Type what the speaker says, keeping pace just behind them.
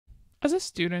As a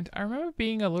student, I remember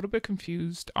being a little bit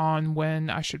confused on when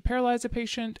I should paralyze a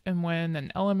patient and when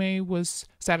an LMA was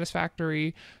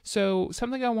satisfactory. So,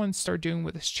 something I want to start doing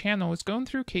with this channel is going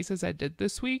through cases I did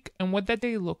this week and what that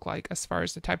day looked like as far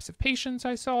as the types of patients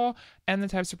I saw and the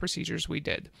types of procedures we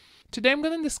did. Today, I'm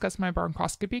going to discuss my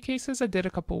bronchoscopy cases I did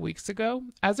a couple weeks ago.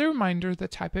 As a reminder, the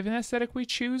type of anesthetic we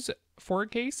choose for a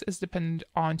case is dependent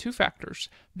on two factors: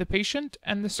 the patient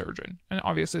and the surgeon, and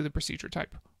obviously the procedure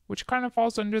type, which kind of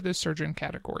falls under the surgeon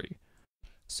category.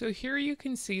 So here you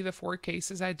can see the 4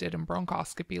 cases I did in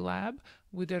bronchoscopy lab.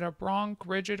 We did a bronch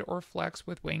rigid or flex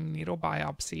with wing needle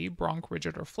biopsy, bronch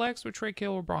rigid or flex with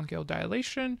tracheal or bronchial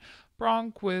dilation,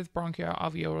 bronch with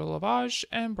bronchoalveolar lavage,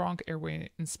 and bronch airway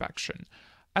inspection.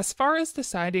 As far as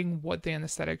deciding what the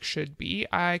anesthetic should be,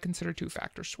 I consider 2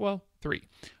 factors. Well, 3.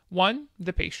 1,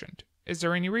 the patient. Is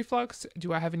there any reflux?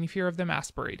 Do I have any fear of them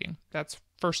aspirating? That's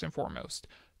first and foremost.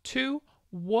 2,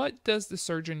 what does the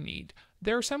surgeon need?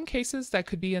 There are some cases that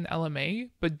could be an LMA,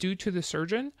 but due to the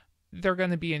surgeon, they're going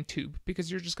to be in tube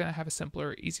because you're just going to have a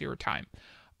simpler, easier time.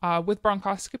 With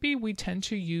bronchoscopy, we tend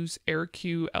to use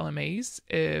AirQ LMAs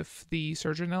if the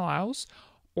surgeon allows,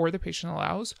 or the patient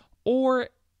allows, or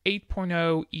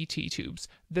 8.0 ET tubes.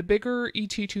 The bigger ET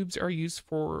tubes are used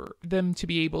for them to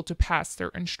be able to pass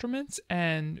their instruments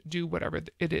and do whatever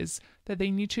it is that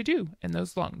they need to do in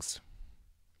those lungs.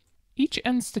 Each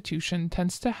institution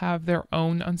tends to have their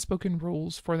own unspoken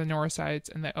rules for the neuroscience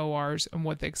and the ORs and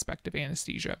what they expect of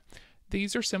anesthesia.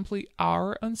 These are simply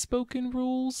our unspoken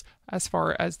rules. As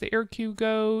far as the AirQ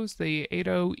goes, the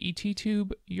 8.0 ET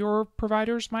tube, your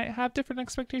providers might have different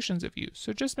expectations of you,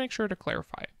 so just make sure to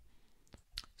clarify.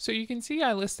 So you can see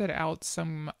I listed out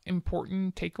some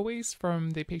important takeaways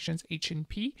from the patient's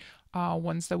H&P,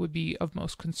 ones that would be of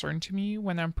most concern to me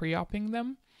when I'm pre-oping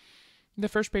them. The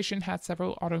first patient had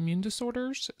several autoimmune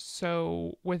disorders,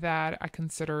 so with that, I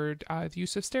considered the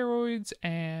use of steroids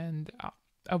and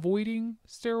avoiding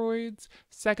steroids.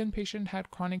 Second patient had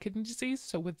chronic kidney disease,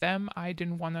 so with them, I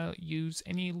didn't want to use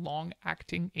any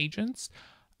long-acting agents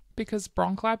because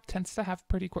BronchLab tends to have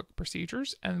pretty quick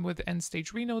procedures, and with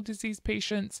end-stage renal disease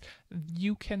patients,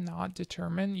 you cannot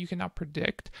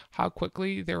predict how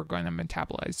quickly they're going to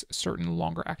metabolize certain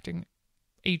longer-acting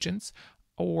agents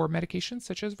or medications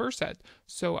such as Versed.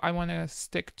 So I want to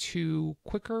stick to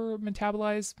quicker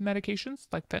metabolized medications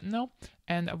like fentanyl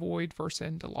and avoid Versed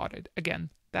and Dilaudid. Again,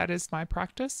 that is my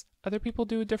practice. Other people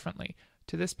do it differently.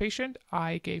 To this patient,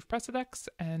 I gave Precedex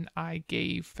and I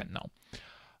gave fentanyl.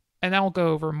 And I'll go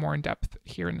over more in depth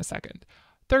here in a second.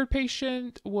 Third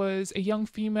patient was a young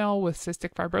female with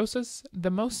cystic fibrosis. The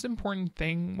most important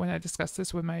thing when I discuss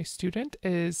this with my student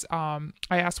is I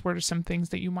asked what are some things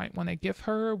that you might want to give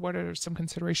her, what are some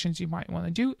considerations you might want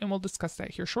to do, and we'll discuss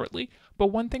that here shortly. But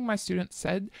one thing my student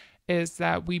said is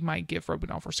that we might give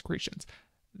Robenal for secretions.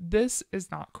 This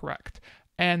is not correct.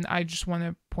 And I just want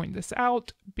to point this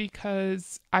out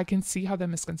because I can see how the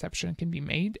misconception can be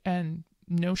made, and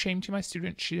no shame to my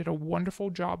student. She did a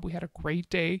wonderful job. We had a great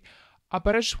day.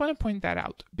 But I just want to point that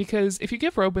out because if you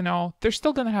give Robenal, they're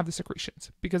still going to have the secretions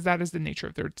because that is the nature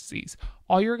of their disease.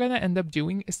 All you're going to end up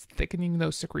doing is thickening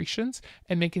those secretions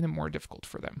and making them more difficult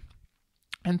for them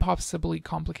and possibly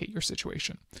complicate your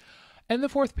situation. And the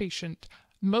fourth patient,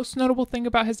 most notable thing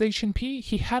about his H&P,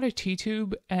 he had a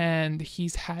T-tube and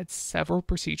he's had several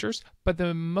procedures, but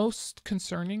the most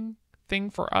concerning thing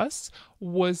for us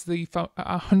was the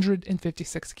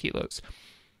 156 kilos.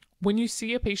 When you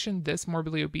see a patient this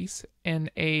morbidly obese in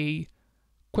a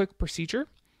quick procedure,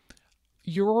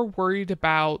 you're worried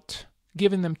about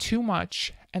giving them too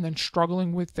much and then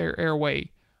struggling with their airway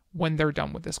when they're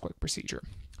done with this quick procedure.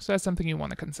 So that's something you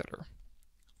want to consider.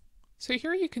 So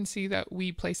here you can see that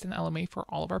we placed an LMA for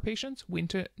all of our patients. We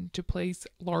need to place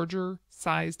larger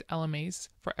sized LMAs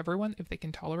for everyone if they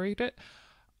can tolerate it.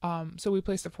 So we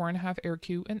placed a 4.5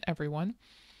 AirQ in everyone.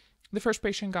 The first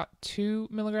patient got 2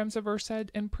 milligrams of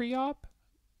Versed in pre-op.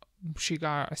 She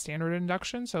got a standard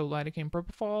induction, so lidocaine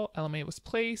propofol, LMA was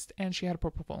placed, and she had a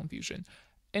propofol infusion.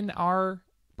 In our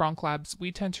bronch labs,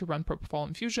 we tend to run propofol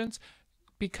infusions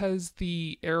because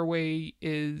the airway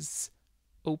is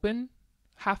open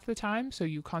half the time, so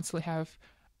you constantly have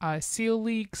seal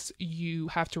leaks, you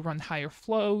have to run higher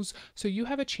flows, so you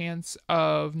have a chance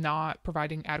of not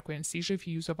providing adequate anesthesia if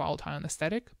you use a volatile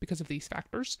anesthetic because of these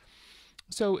factors.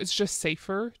 So it's just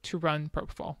safer to run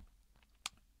propofol,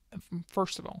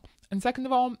 first of all. And second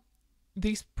of all,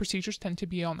 these procedures tend to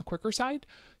be on the quicker side,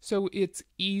 so it's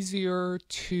easier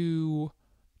to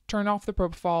turn off the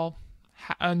propofol,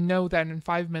 know that in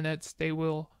 5 minutes they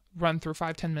will run through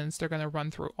 5-10 minutes. They're going to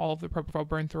run through all of the propofol,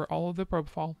 burn through all of the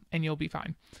propofol, and you'll be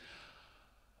fine.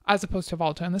 as opposed to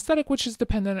volatile anesthetic, which is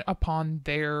dependent upon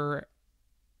their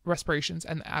respirations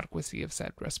and the adequacy of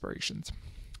said respirations.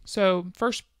 So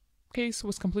first case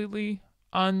was completely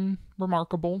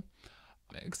unremarkable,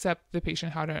 except the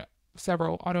patient had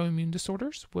several autoimmune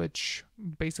disorders, which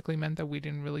basically meant that we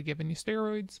didn't really give any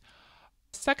steroids.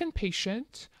 Second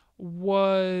patient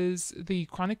was the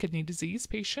chronic kidney disease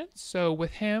patient. So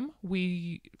with him,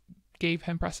 we gave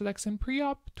him Precedex in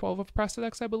pre-op, 12 of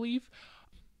Precedex, I believe.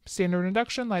 Standard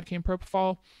induction, lidocaine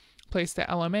propofol, placed the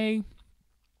LMA,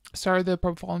 started the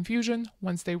propofol infusion.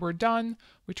 Once they were done,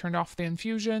 we turned off the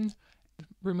infusion,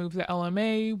 removed the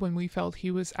LMA when we felt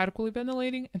he was adequately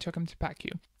ventilating, and took him to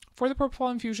PACU. For the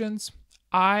propofol infusions,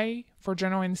 for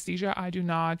general anesthesia, I do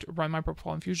not run my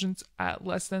propofol infusions at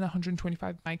less than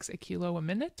 125 mics a kilo a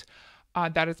minute.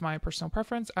 That is my personal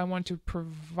preference. I want to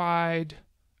provide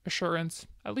assurance,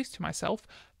 at least to myself,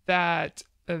 that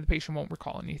the patient won't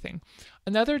recall anything.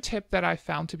 Another tip that I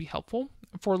found to be helpful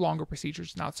for longer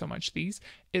procedures, not so much these,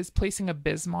 is placing a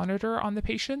BIS monitor on the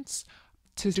patients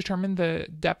to determine the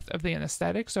depth of the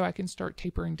anesthetic so I can start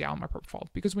tapering down my propofol.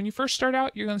 Because when you first start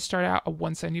out, you're going to start out at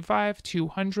 175,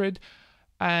 200,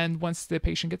 and once the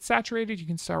patient gets saturated, you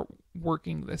can start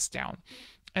working this down.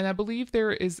 And I believe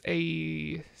there is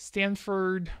a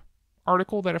Stanford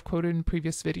article that I've quoted in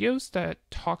previous videos that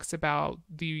talks about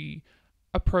the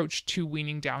approach to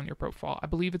weaning down your propofol. I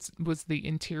believe it was the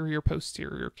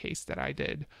interior-posterior case that I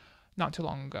did not too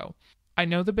long ago. I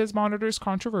know the BIS monitor is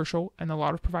controversial and a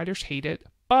lot of providers hate it,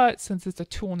 but since it's a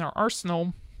tool in our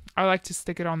arsenal, I like to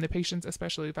stick it on the patients,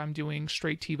 especially if I'm doing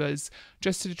straight TIVAs,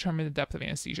 just to determine the depth of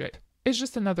anesthesia. It's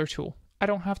just another tool. I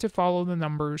don't have to follow the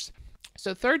numbers.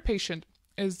 So third patient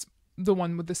is the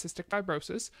one with the cystic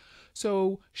fibrosis.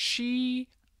 So she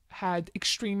had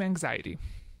extreme anxiety.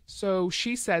 So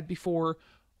she said before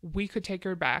we could take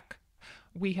her back,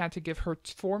 we had to give her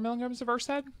 4 milligrams of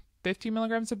Versed, 50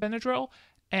 milligrams of Benadryl,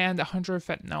 and 100 of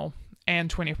fentanyl, and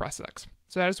 20 of Precedex.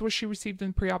 So that is what she received in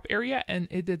the pre-op area, and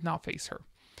it did not faze her.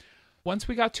 Once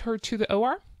we got her to the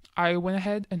OR, I went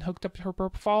ahead and hooked up her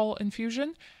propofol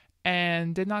infusion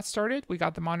and did not start it. We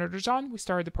got the monitors on. We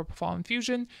started the propofol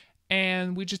infusion,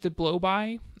 and we just did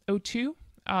blow-by O2.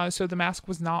 So the mask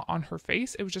was not on her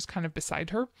face. It was just kind of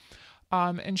beside her.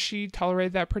 And she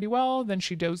tolerated that pretty well. Then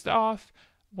she dozed off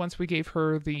once we gave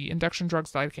her the induction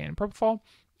drugs, lidocaine and propofol,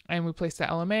 and we placed the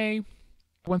LMA.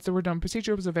 Once they were done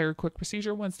procedure, it was a very quick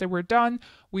procedure. Once they were done,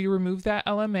 we removed that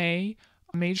LMA,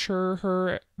 made sure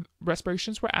her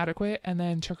respirations were adequate, and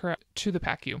then took her to the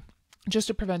PACU just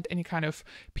to prevent any kind of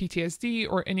PTSD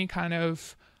or any kind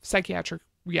of psychiatric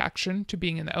reaction to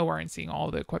being in the OR and seeing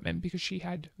all the equipment, because she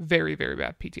had very, very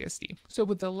bad PTSD. So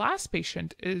with the last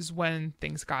patient is when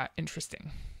things got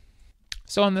interesting.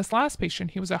 So on this last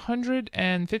patient, he was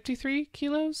 153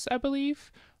 kilos, I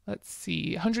believe.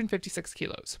 156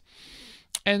 kilos.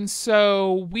 And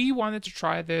so we wanted to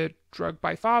try the drug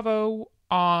byfavo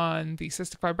on the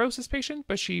cystic fibrosis patient,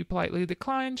 but she politely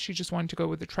declined. She just wanted to go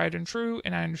with the tried and true,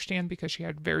 and I understand because she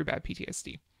had very bad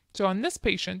PTSD. So on this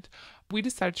patient, we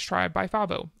decided to try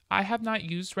byfavo. I have not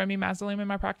used remimazolam in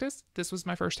my practice. This was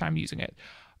my first time using it.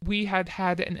 We had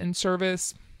an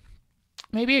in-service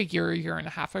maybe a year and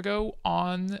a half ago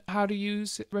on how to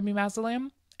use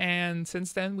remimazolam, and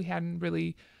since then we hadn't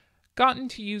really gotten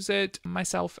to use it,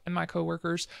 myself and my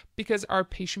coworkers, because our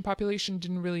patient population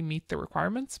didn't really meet the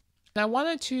requirements. And I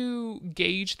wanted to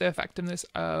gauge the effectiveness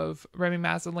of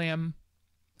remimazolam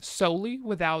solely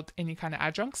without any kind of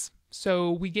adjuncts.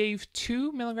 So we gave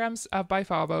 2 milligrams of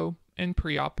byfavo in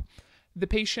pre-op. The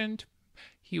patient,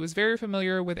 he was very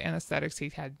familiar with anesthetics. He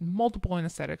had multiple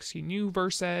anesthetics. He knew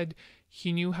Versed.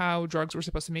 He knew how drugs were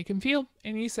supposed to make him feel.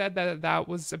 And he said that that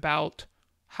was about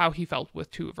how he felt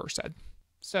with 2 of Versed.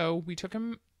 So we took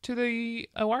him to the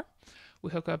OR.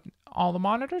 We hooked up all the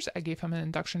monitors. I gave him an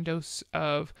induction dose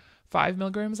of 5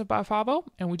 milligrams of byfavo,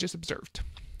 and we just observed.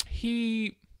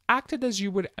 He acted as you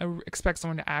would expect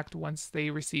someone to act once they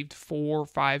received 4 or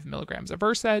 5 milligrams of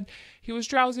Versed. He was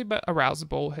drowsy but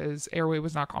arousable. His airway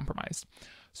was not compromised.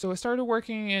 So I started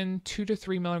working in 2 to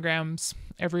 3 milligrams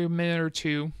every minute or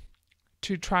two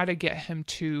to try to get him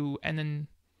to an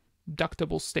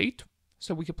inductible state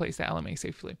so we could place the LMA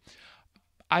safely.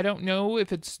 I don't know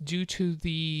if it's due to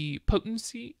the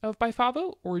potency of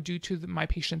byfavo or due to my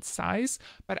patient's size,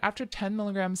 but after 10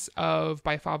 milligrams of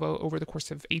byfavo over the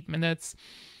course of 8 minutes,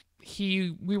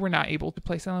 we were not able to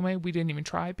place LMA. We didn't even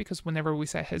try, because whenever we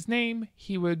said his name,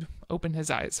 he would open his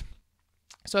eyes.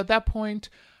 So at that point,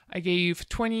 I gave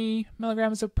 20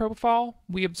 milligrams of propofol.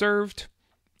 We observed,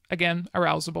 again,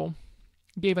 arousable.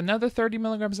 Gave another 30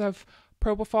 milligrams of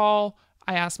propofol.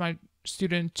 I asked my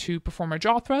student to perform a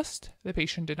jaw thrust. The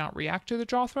patient did not react to the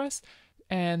jaw thrust,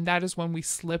 and that is when we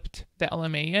slipped the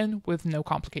LMA in with no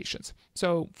complications.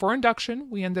 So for induction,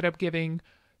 we ended up giving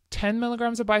 10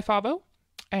 milligrams of byfavo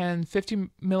and 50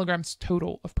 milligrams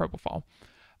total of propofol.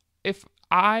 If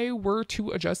I were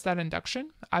to adjust that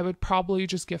induction, I would probably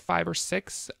just give 5 or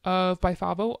 6 of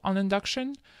byfavo on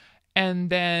induction and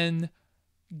then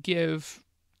give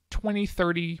 20,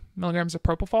 30 milligrams of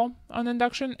propofol on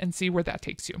induction and see where that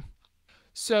takes you.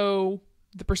 So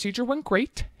the procedure went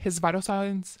great. His vital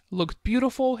signs looked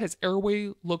beautiful. His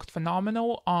airway looked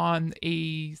phenomenal on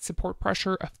a support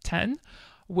pressure of 10,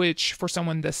 which for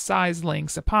someone this size laying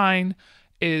supine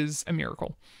is a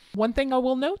miracle. One thing I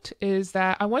will note is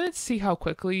that I wanted to see how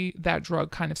quickly that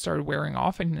drug kind of started wearing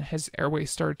off and his airway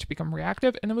started to become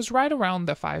reactive, and it was right around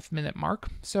the 5-minute mark.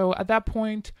 So at that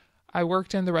point, I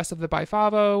worked in the rest of the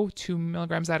byfavo, 2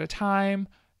 milligrams at a time,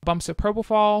 bumps of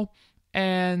propofol,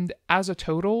 and as a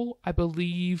total, I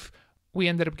believe we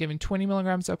ended up giving 20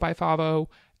 milligrams of byfavo,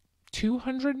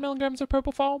 200 milligrams of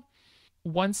propofol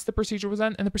once the procedure was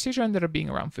done, and the procedure ended up being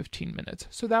around 15 minutes.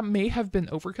 So that may have been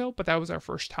overkill, but that was our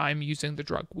first time using the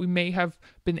drug. We may have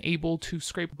been able to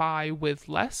scrape by with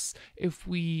less if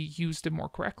we used it more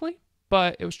correctly,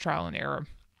 but it was trial and error.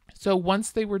 So once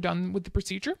they were done with the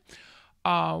procedure,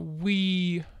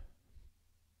 we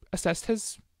assessed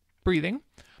his breathing.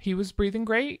 He was breathing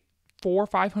great,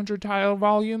 400-500 tidal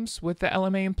volumes with the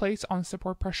LMA in place on a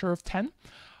support pressure of 10.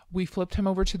 We flipped him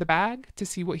over to the bag to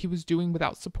see what he was doing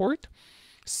without support.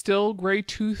 Still grade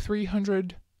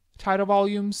 200-300 tidal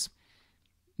volumes,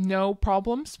 no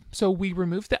problems. So we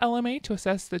removed the LMA to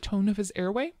assess the tone of his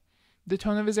airway. The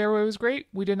tone of his airway was great.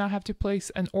 We did not have to place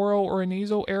an oral or a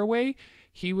nasal airway.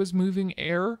 He was moving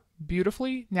air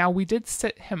beautifully. Now we did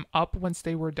sit him up once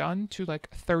they were done to like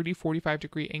a 30-45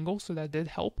 degree angle, so that did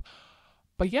help.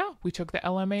 But yeah, we took the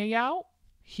LMA out.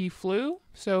 He flew,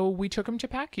 so we took him to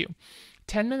PACU.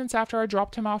 10 minutes after I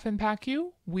dropped him off in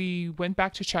PACU, we went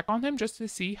back to check on him just to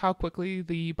see how quickly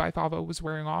the byfavo was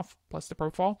wearing off, plus the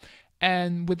propofol.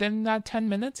 And within that 10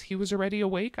 minutes, he was already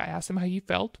awake. I asked him how he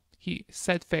felt. He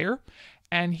said fair,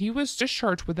 and he was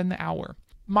discharged within the hour.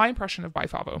 My impression of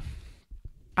byfavo: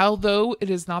 although it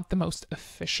is not the most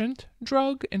efficient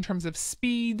drug in terms of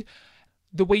speed,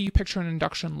 the way you picture an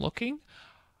induction looking,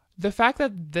 the fact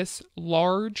that this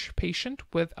large patient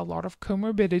with a lot of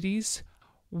comorbidities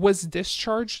was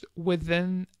discharged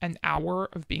within an hour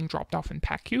of being dropped off in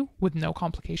PACU with no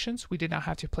complications. We did not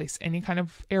have to place any kind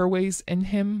of airways in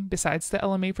him besides the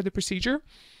LMA for the procedure,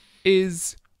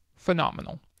 is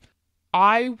phenomenal.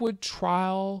 I would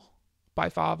trial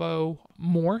byfavo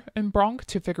more in bronch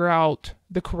to figure out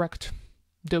the correct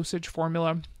dosage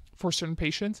formula for certain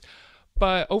patients.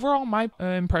 But overall, my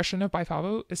impression of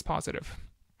byfavo is positive.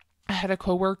 I had a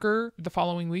coworker the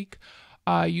following week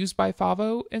use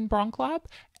byfavo in bronch lab,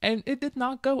 and it did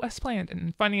not go as planned.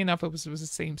 And funny enough, it was the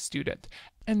same student.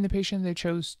 And the patient they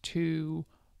chose to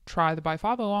try the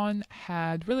byfavo on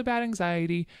had really bad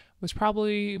anxiety, was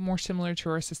probably more similar to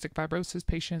our cystic fibrosis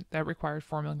patient that required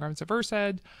 4 milligrams of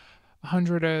Versed,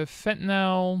 100 of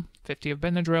fentanyl, 50 of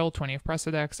Benadryl, 20 of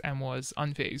Precedex, and was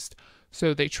unfazed.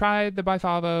 So they tried the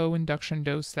byfavo induction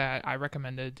dose that I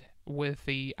recommended with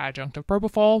the adjunct of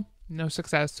propofol. No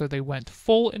success, so they went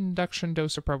full induction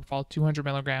dose of propofol, 200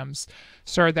 milligrams,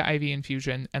 started the IV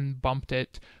infusion, and bumped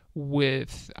it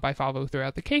with byfavo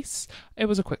throughout the case. It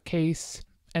was a quick case,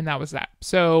 and that was that.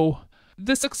 So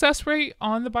the success rate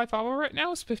on the byfavo right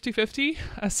now is 50-50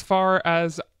 as far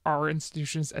as our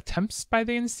institution's attempts by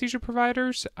the anesthesia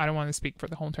providers. I don't want to speak for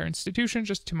the whole entire institution,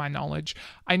 just to my knowledge.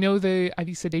 I know the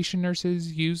IV sedation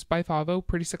nurses use byfavo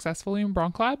pretty successfully in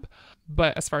bronch lab,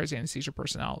 but as far as the anesthesia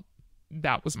personnel,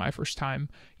 that was my first time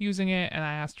using it, and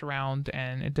I asked around,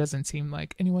 and it doesn't seem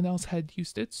like anyone else had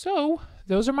used it. So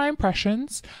those are my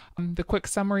impressions. The quick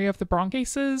summary of the bronch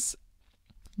cases,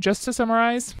 just to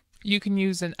summarize, you can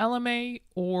use an LMA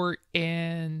or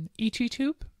an ET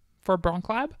tube for bronch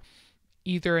lab,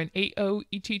 either an 8.0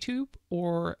 ET tube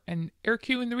or an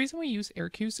AirQ. And the reason we use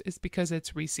AirQs is because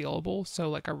it's resealable. So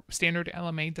like a standard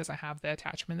LMA doesn't have the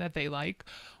attachment that they like,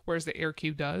 whereas the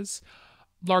AirQ does.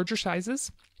 Larger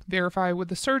sizes, verify with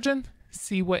the surgeon,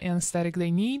 see what anesthetic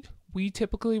they need. We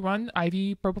typically run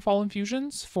IV propofol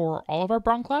infusions for all of our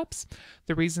bronch labs.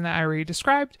 The reason that I already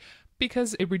described,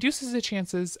 because it reduces the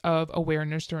chances of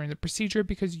awareness during the procedure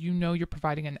because you know you're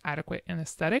providing an adequate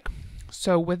anesthetic.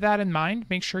 So with that in mind,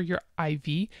 make sure your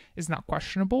IV is not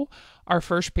questionable. Our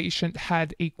first patient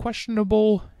had a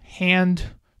questionable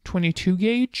hand 22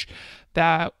 gauge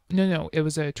it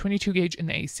was a 22 gauge in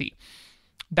the AC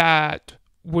that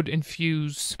would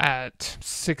infuse at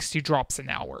 60 drops an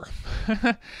hour.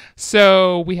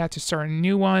 So we had to start a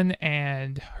new one,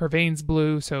 and her veins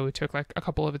blew, so it took like a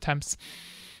couple of attempts.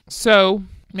 So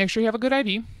make sure you have a good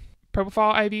IV.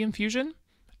 Propofol IV infusion.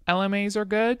 LMAs are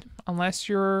good unless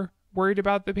you're worried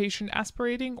about the patient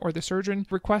aspirating or the surgeon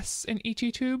requests an ET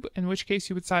tube, in which case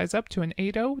you would size up to an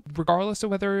 8.0, regardless of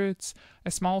whether it's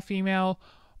a small female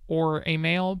or a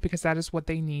male, because that is what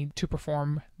they need to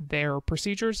perform their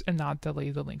procedures and not delay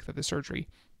the length of the surgery.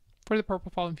 For the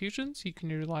Propofol infusions, you can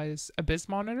utilize a BIS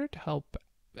monitor to help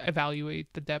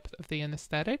evaluate the depth of the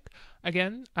anesthetic.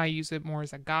 Again, I use it more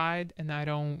as a guide, and I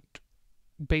don't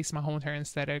base my whole entire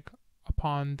anesthetic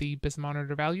upon the BIS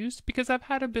monitor values, because I've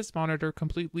had a BIS monitor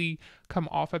completely come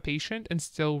off a patient and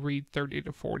still read 30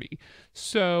 to 40.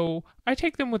 So I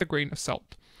take them with a grain of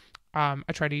salt. I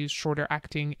try to use shorter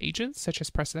acting agents such as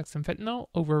Precedex and fentanyl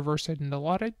over Versed and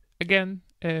Dilaudid. Again,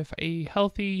 if a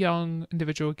healthy young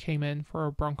individual came in for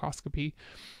a bronchoscopy,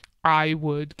 I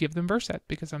would give them Versed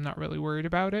because I'm not really worried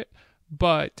about it.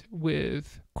 But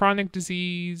with chronic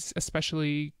disease,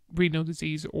 especially renal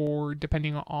disease, or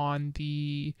depending on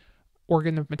the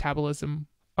organ of metabolism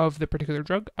of the particular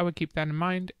drug, I would keep that in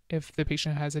mind if the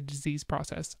patient has a disease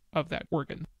process of that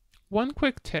organ. One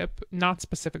quick tip, not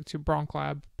specific to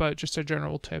BronchLab, but just a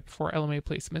general tip for LMA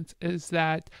placements, is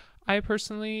that I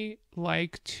personally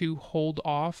like to hold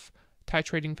off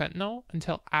titrating fentanyl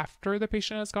until after the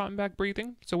patient has gotten back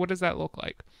breathing. So what does that look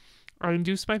like? I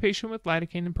induce my patient with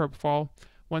lidocaine and propofol.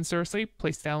 Once they're asleep,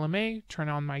 place the LMA, turn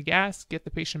on my gas, get the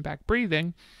patient back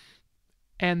breathing,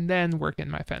 and then work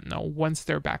in my fentanyl once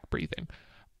they're back breathing.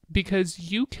 Because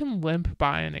you can limp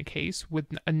by in a case with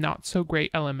a not so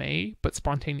great LMA, but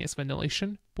spontaneous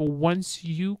ventilation. But once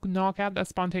you knock out that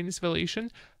spontaneous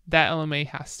ventilation, that LMA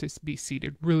has to be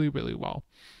seated really, really well.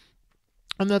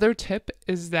 Another tip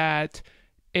is that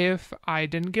if I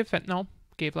didn't give fentanyl,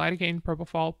 gave lidocaine,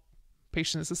 propofol,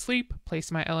 patient is asleep,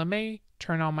 place my LMA,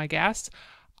 turn on my gas,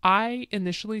 I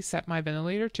initially set my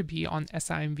ventilator to be on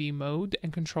SIMV mode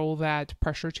and control that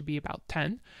pressure to be about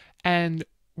 10, and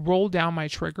roll down my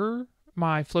trigger,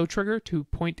 my flow trigger, to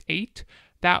 0.8.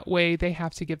 That way they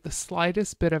have to give the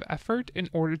slightest bit of effort in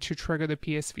order to trigger the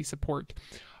PSV support.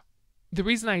 The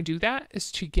reason I do that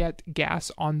is to get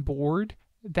gas on board.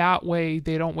 That way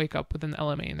they don't wake up with an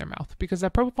LMA in their mouth, because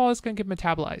that propofol is going to get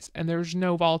metabolized and there's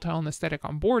no volatile anesthetic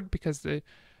on board because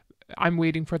I'm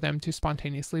waiting for them to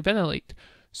spontaneously ventilate.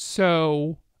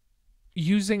 So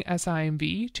using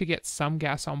SIMV to get some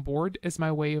gas on board is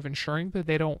my way of ensuring that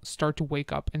they don't start to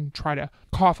wake up and try to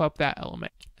cough up that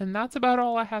element. And that's about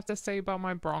all I have to say about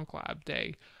my BronchLab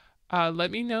day.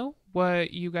 Let me know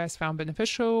what you guys found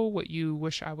beneficial, what you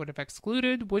wish I would have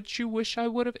excluded, what you wish I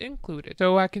would have included,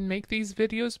 so I can make these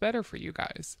videos better for you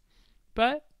guys.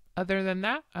 But other than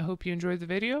that, I hope you enjoyed the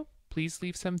video. Please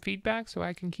leave some feedback so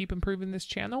I can keep improving this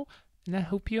channel, and I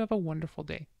hope you have a wonderful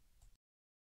day.